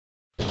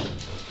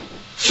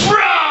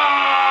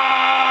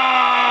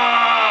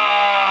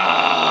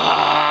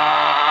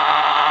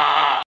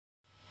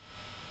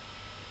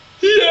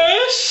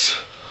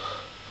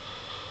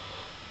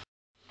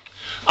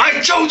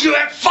told you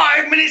that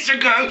 5 minutes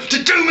ago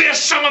to do me a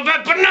song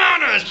about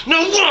bananas.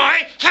 Now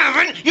why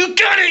haven't you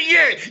done it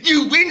yet?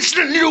 You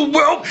insolent little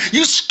whelp,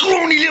 you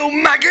scrawny little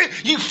maggot,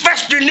 you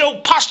festering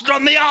little pustule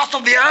on the arse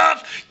of the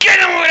earth. Get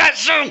on with that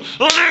song,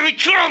 or let me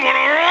trouble,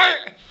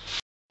 alright?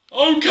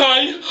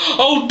 Okay,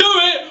 I'll do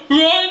it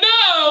right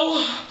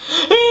now.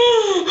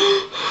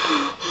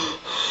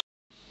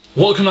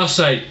 What can I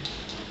say?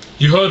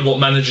 You heard what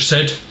manager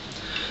said.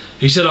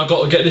 He said I've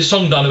got to get this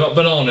song done about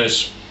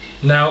bananas.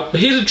 Now,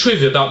 here's a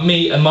trivia about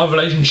me and my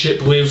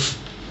relationship with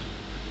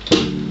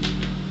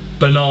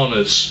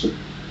bananas.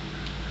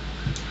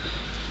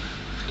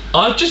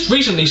 I've just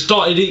recently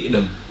started eating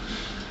them,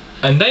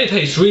 and they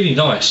taste really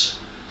nice.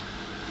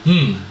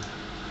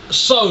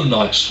 So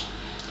nice.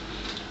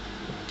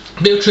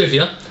 Bit of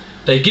trivia,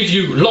 they give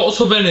you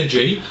lots of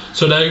energy,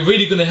 so they're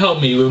really going to help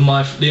me with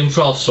my Liam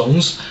Frost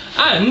songs,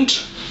 and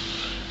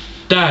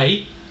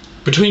they,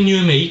 between you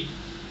and me,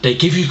 they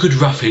give you good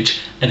roughage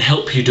and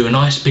help you do a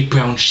nice big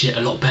brown shit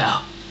a lot better.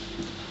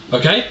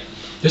 Okay?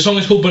 This song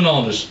is called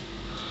Bananas.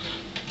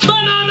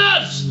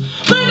 Bananas!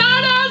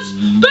 Bananas!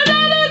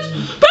 Bananas!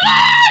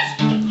 Bananas!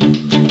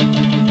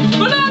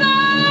 Bananas!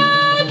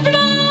 Bananas!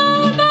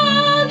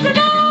 Bananas!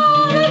 Bananas!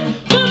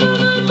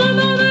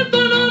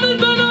 Bananas!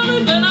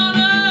 Bananas!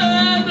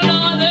 Bananas!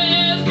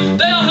 Bananas!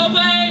 They are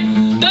helping!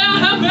 They are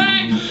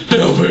helping!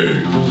 Help me!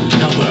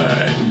 Help me!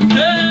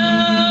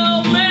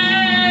 Help me!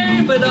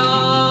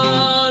 Bananas!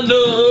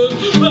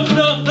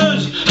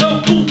 Bananas!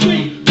 Help me!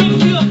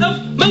 Give you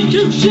health, make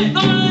you shit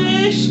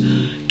nice!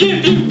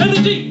 Give you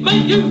energy,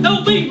 make you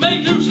healthy,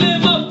 make you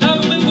slim up,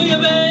 help me with your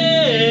legs!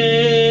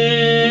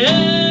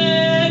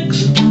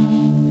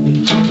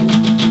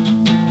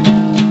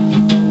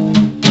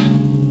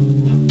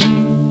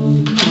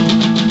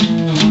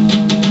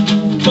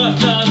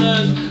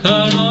 Bananas,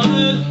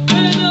 bananas,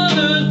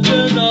 bananas,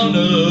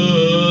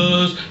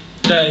 bananas.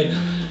 They,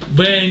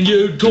 when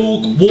you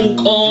talk,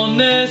 walk on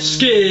their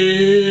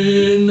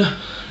skin,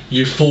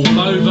 you fall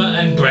over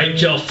and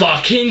break your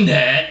fucking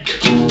neck.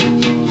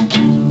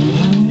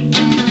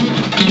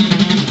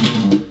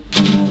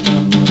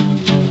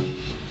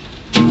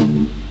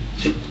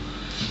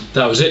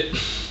 That was it.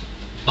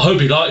 I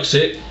hope he likes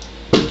it,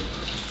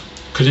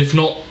 because if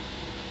not,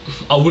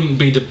 I wouldn't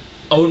be the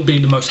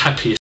most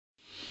happiest.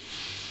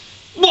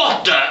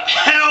 What the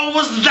hell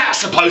was that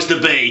supposed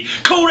to be?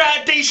 Call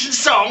that a decent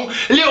song?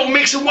 A little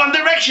mix of One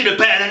Direction are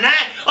better than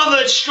that. I've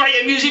heard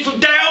straighter music from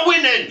Dale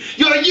Winton.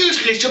 You're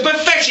useless to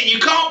perfection. You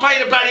can't play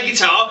the bloody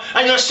guitar,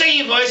 and your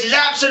singing voice is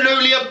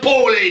absolutely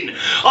appalling.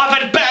 I've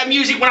had better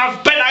music when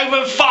I've bent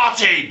over and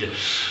farted.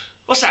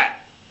 What's that?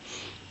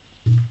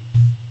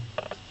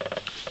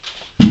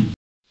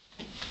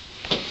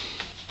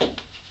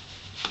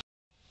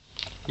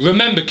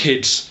 Remember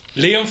kids,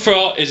 Liam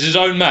Farr is his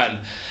own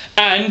man,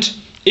 and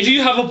if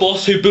you have a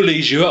boss who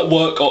bullies you at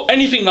work or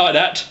anything like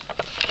that,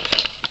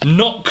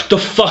 knock the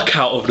fuck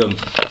out of them.